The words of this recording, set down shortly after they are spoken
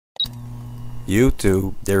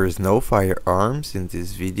YouTube, there is no firearms in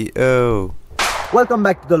this video. Welcome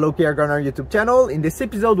back to the Low-Key AirgunArchery YouTube channel. In this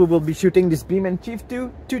episode, we will be shooting this Beeman Chief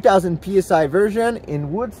II 2000 PSI version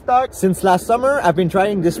in wood stock. Since last summer, I've been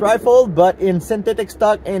trying this rifle, but in synthetic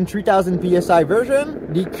stock and 3000 PSI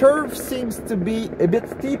version. The curve seems to be a bit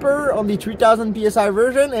steeper on the 3000 PSI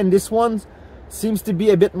version, and this one seems to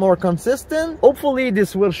be a bit more consistent. Hopefully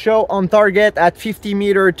this will show on target at 50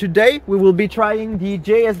 meter today. We will be trying the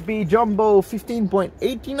JSB Jumbo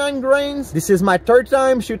 15.89 grains. This is my third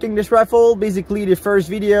time shooting this rifle. Basically the first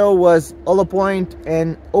video was hollow point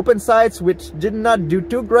and open sights, which did not do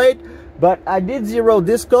too great, but I did zero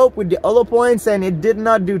this scope with the hollow points and it did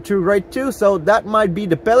not do too great too, so that might be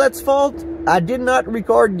the pellets fault. I did not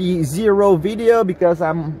record the zero video because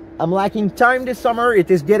I'm lacking time this summer. It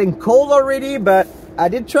is getting cold already, but I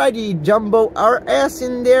did try the Jumbo RS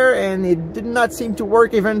in there and it did not seem to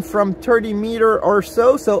work even from 30 meter or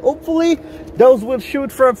so. So hopefully those will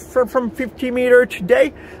shoot from 50 meter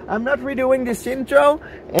today. I'm not redoing this intro,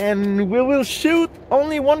 and we will shoot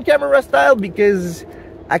only one camera style because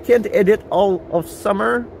I can't edit all of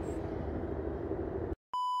summer.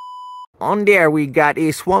 On there we got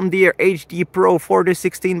a Swamp Deer HD Pro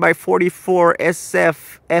 4016x44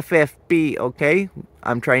 SF FFP. Okay,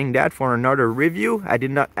 I'm trying that for another review. I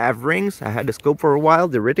did not have rings. I had the scope for a while.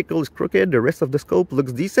 The reticle is crooked. The rest of the scope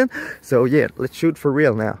looks decent. So yeah, let's shoot for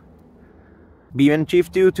real now. Beeman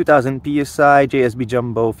Chief II 2000 PSI JSB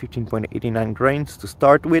Jumbo 15.89 grains to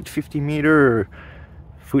start with. 50 meter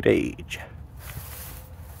footage.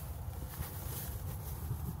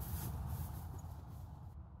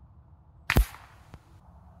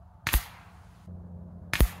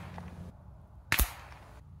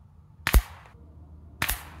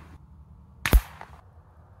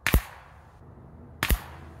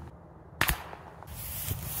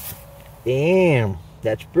 Damn,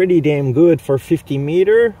 that's pretty damn good for 50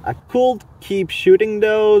 meter. I could keep shooting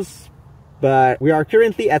those, but we are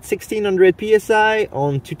currently at 1600 PSI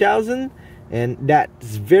on 2000, and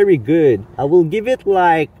that's very good. I will give it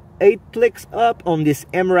like 8 clicks up on this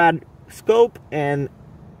MRAD scope and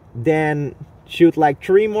then shoot like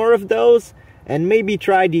 3 more of those and maybe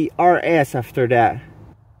try the RS after that.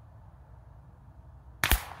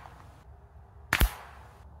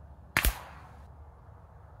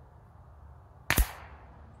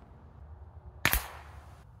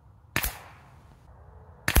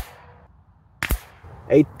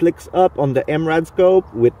 Eight clicks up on the MRAD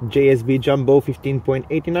scope with JSB Jumbo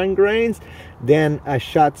 15.89 grains. Then I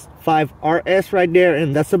shot 5 RS right there,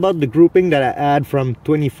 and that's about the grouping that I had from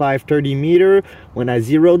 25-30 meter when I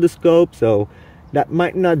zeroed the scope. So that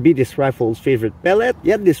might not be this rifle's favorite pellet,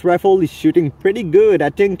 yet this rifle is shooting pretty good. I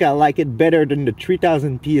think I like it better than the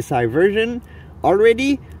 3000 PSI version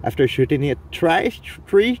already after shooting it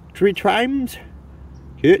three times.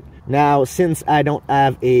 Good. Now since I don't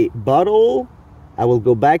have a bottle, I will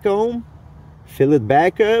go back home, fill it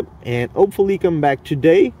back up, and hopefully come back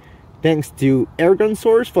today. Thanks to Airgun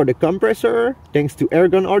Source for the compressor, thanks to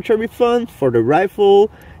AirgunArcheryFun for the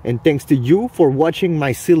rifle, and thanks to you for watching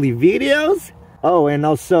my silly videos. Oh, and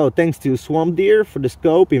also thanks to Swamp Deer for the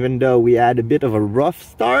scope, even though we had a bit of a rough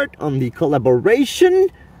start on the collaboration.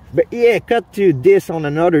 But yeah, cut to this on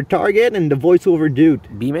another target and the voiceover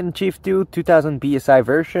dude. Beeman Chief II 2000 PSI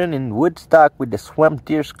version in wood stock with the Swamp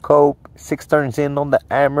Deer scope, 6 turns in on the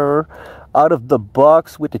hammer, out of the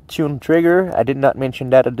box with the tuned trigger. I did not mention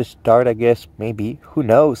that at the start, I guess, maybe, who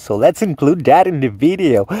knows. So let's include that in the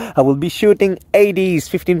video. I will be shooting 80s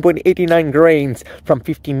 15.89 grains from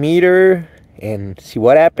 50 meter and see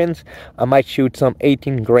what happens. I might shoot some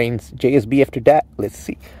 18 grains JSB after that. Let's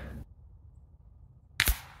see.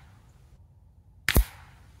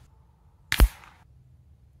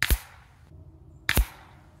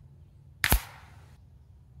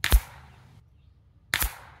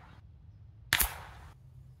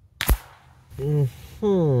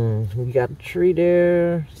 We got 3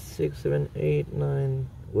 there, 6, 7, 8, 9,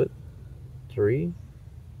 what? 3,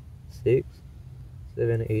 6,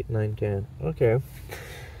 7, 8, 9, 10. Okay.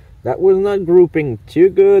 That was not grouping too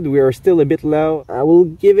good. We are still a bit low. I will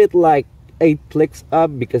give it like 8 clicks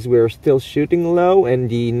up because we are still shooting low and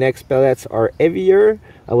the next pellets are heavier.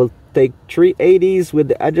 I will take 3 80s with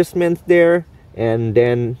the adjustments there and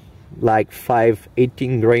then like 5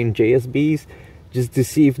 18 grain JSBs just to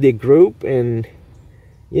see if they group, and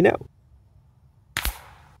you know.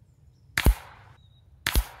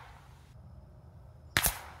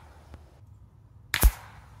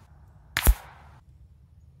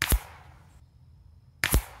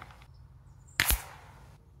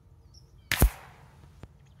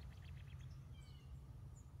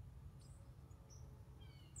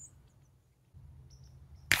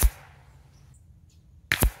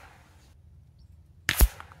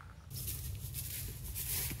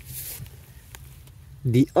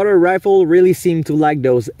 The other rifle really seemed to like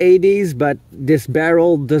those 80s, but this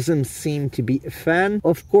barrel doesn't seem to be a fan.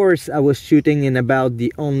 Of course, I was shooting in about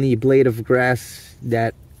the only blade of grass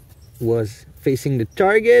that was facing the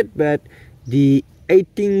target, but the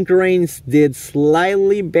 18 grains did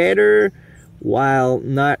slightly better, while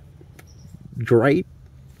not great.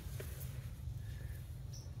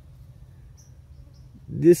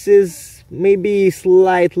 This is maybe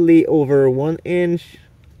slightly over 1 inch.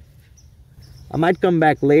 I might come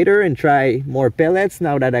back later and try more pellets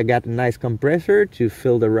now that I got a nice compressor to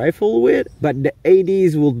fill the rifle with. But the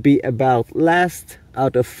 80s will be about last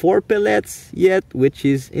out of 4 pellets yet, which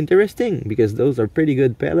is interesting because those are pretty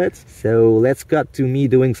good pellets. So let's cut to me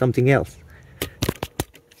doing something else.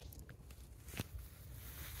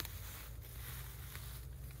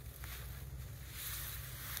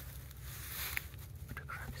 What the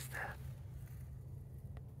crap is that?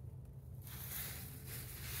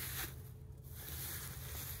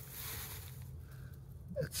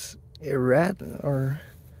 It's a rat, or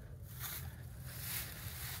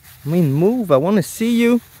I mean, move. I want to see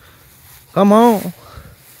you. Come on.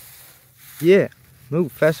 Yeah,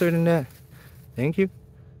 move faster than that. Thank you.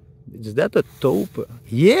 Is that a taupe?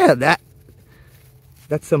 Yeah,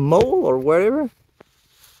 that's a mole or whatever.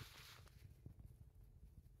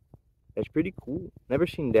 That's pretty cool. Never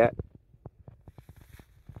seen that.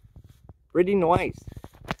 Pretty nice.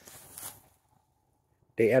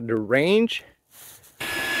 They had the range.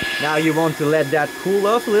 Now you want to let that cool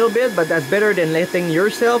off a little bit, but that's better than letting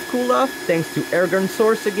yourself cool off. Thanks to Airgun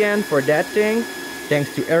Source again for that thing.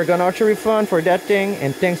 Thanks to AirgunArcheryFun for that thing.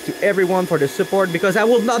 And thanks to everyone for the support, because I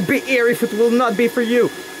will not be here if it will not be for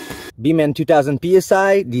you. Beeman 2000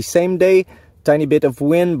 PSI, the same day. Tiny bit of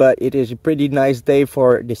wind, but it is a pretty nice day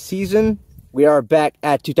for the season. We are back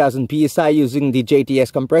at 2000 PSI using the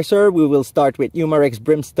JTS compressor. We will start with Umarex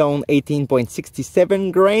Brimstone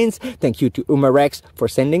 18.67 grains. Thank you to Umarex for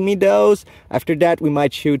sending me those. After that, we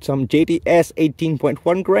might shoot some JTS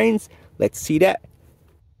 18.1 grains. Let's see that.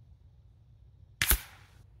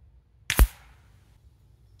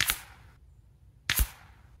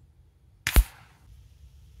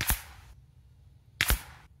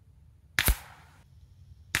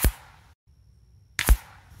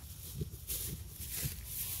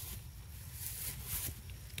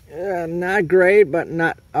 Not great, but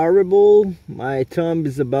not horrible. My thumb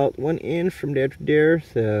is about 1 inch from there to there,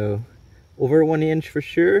 so over 1 inch for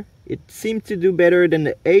sure. It seemed to do better than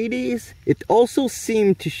the 80s. It also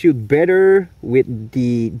seemed to shoot better with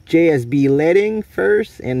the JSB leading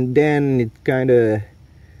first, and then it kind of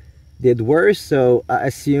did worse, so I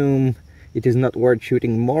assume it is not worth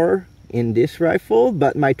shooting more in this rifle.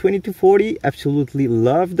 But my 2240, absolutely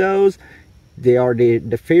love those. They are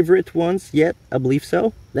the favorite ones yet, I believe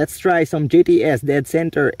so. Let's try some JTS Dead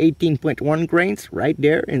Center 18.1 grains right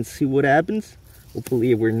there and see what happens.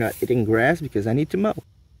 Hopefully we're not eating grass because I need to mow.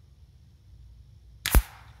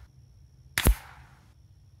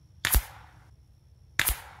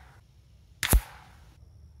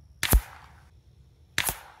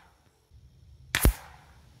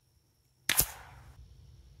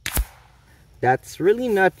 That's really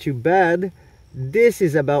not too bad. This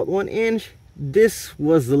is about 1 inch. This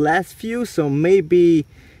was the last few, so maybe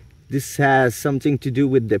this has something to do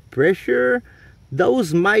with the pressure.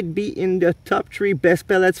 Those might be in the top 3 best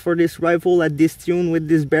pellets for this rifle at this tune with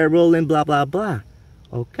this barrel and blah blah blah.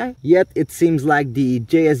 Okay. Yet it seems like the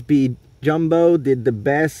JSB Jumbo did the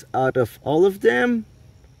best out of all of them.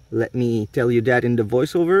 Let me tell you that in the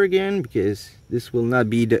voiceover again, because this will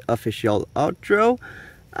not be the official outro.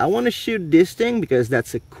 I want to shoot this thing because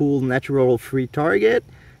that's a cool natural free target.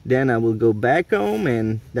 Then I will go back home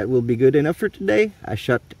and that will be good enough for today. I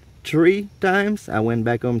shot 3 times. I went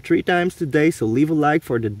back home 3 times today, so leave a like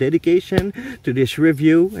for the dedication to this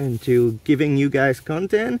review and to giving you guys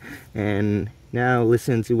content. And now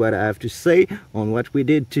listen to what I have to say on what we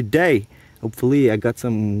did today. Hopefully I got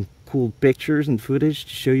some cool pictures and footage to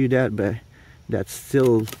show you that, but that's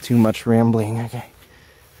still too much rambling. Okay.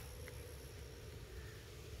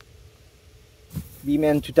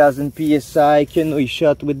 Beeman 2000 PSI canoe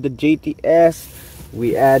shot with the JTS.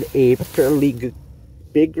 We had a fairly good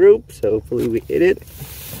big group, so hopefully we hit it.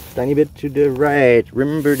 Tiny bit to the right,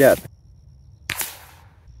 remember that.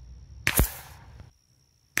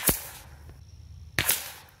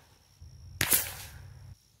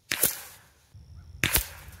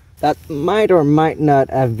 That might or might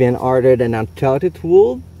not have been harder than I thought it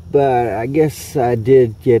would. but I guess I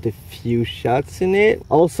did get a few shots in it.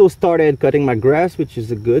 Also started cutting my grass, which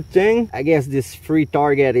is a good thing. I guess this free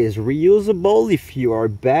target is reusable if you are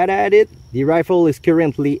bad at it. The rifle is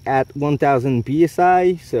currently at 1000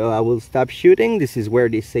 psi, so I will stop shooting. This is where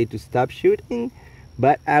they say to stop shooting,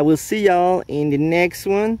 but I will see y'all in the next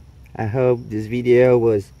one. I hope this video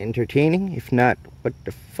was entertaining. If not, what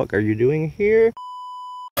the fuck are you doing here?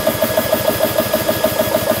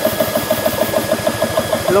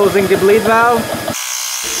 Closing the bleed valve.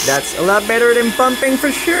 That's a lot better than pumping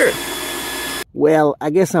for sure. Well, I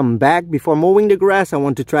guess I'm back. Before mowing the grass, I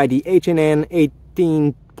want to try the H&N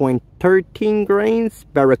 18.13 grains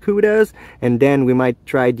Barracudas, and then we might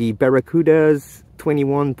try the Barracudas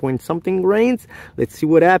 21 point something grains. Let's see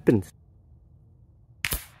what happens.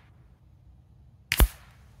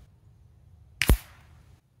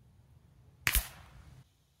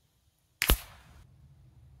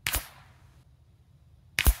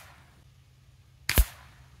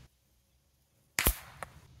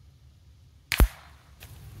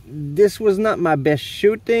 This was not my best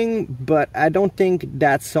shooting, but I don't think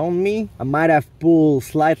that's on me. I might have pulled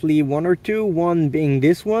slightly one or two, one being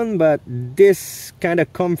this one, but this kind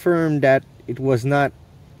of confirmed that it was not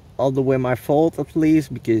all the way my fault, at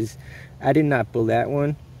least, because I did not pull that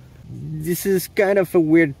one. This is kind of a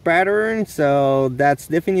weird pattern, so that's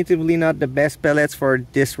definitively not the best pellets for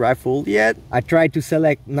this rifle yet. I tried to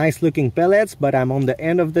select nice looking pellets, but I'm on the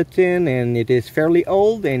end of the tin and it is fairly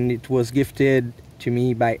old, and it was gifted to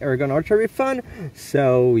me by AirgunArcheryFun.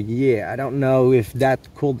 So yeah, I don't know if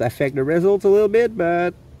that could affect the results a little bit,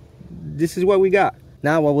 but this is what we got.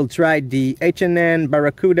 Now I will try the H&N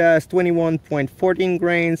Barracudas 21.14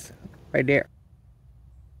 grains right there.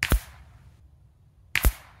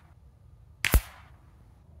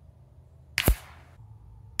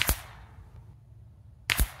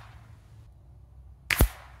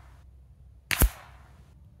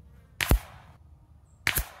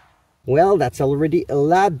 Well, that's already a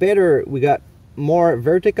lot better. We got more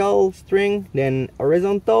vertical string than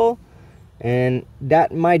horizontal, and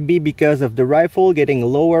that might be because of the rifle getting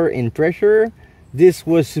lower in pressure. This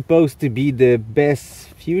was supposed to be the best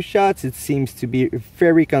few shots. It seems to be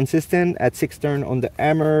very consistent at 6 turn on the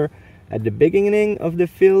hammer at the beginning of the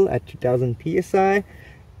fill at 2000 psi.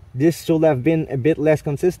 This should have been a bit less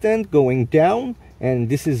consistent going down, and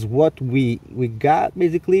this is what we got.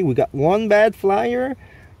 Basically, we got one bad flyer.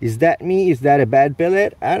 Is that me? Is that a bad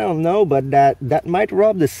pellet? I don't know, but that might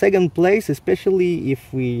rob the second place, especially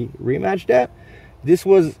if we rematch that. This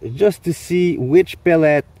was just to see which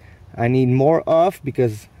pellet I need more of,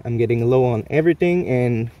 because I'm getting low on everything,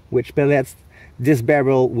 and which pellets this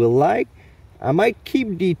barrel will like. I might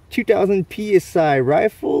keep the 2000 psi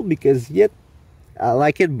rifle because yet I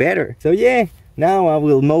like it better. So yeah, now I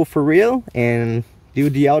will mow for real and do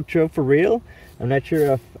the outro for real. I'm not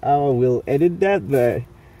sure if I will edit that, but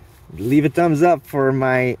leave a thumbs up for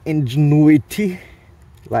my ingenuity,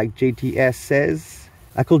 like JTS says.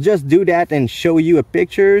 I could just do that and show you a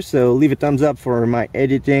picture, so leave a thumbs up for my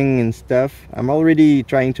editing and stuff. I'm already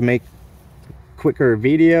trying to make quicker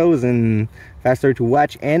videos and faster to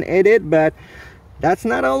watch and edit, but that's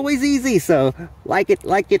not always easy, so like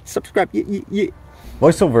it, subscribe.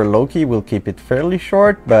 Voiceover Loki will keep it fairly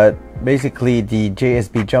short, but basically the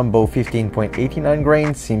JSB Jumbo 15.89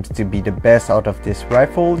 grain seems to be the best out of this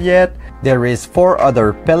rifle yet. There is 4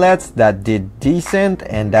 other pellets that did decent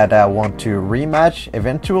and that I want to rematch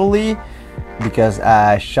eventually, because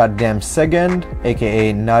I shot them second,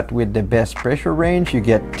 aka not with the best pressure range. You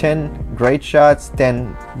get 10 great shots,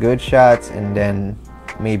 10 good shots, and then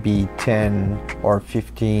maybe 10 or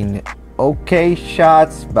 15 okay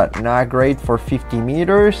shots, but not great for 50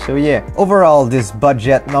 meters. So yeah, overall this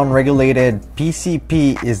budget non-regulated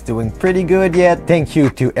PCP is doing pretty good yet. Thank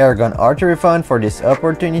you to AirgunArcheryFun for this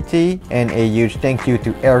opportunity, and a huge thank you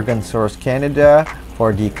to Airgun Source Canada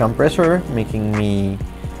for the compressor, making me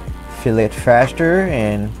fill it faster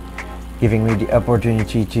and giving me the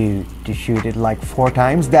opportunity to shoot it like 4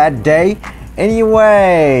 times that day.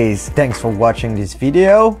 Anyways, thanks for watching this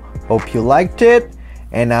video. Hope you liked it,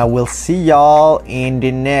 and I will see y'all in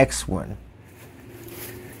the next one.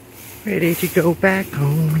 Ready to go back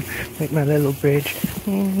home, make my little bridge.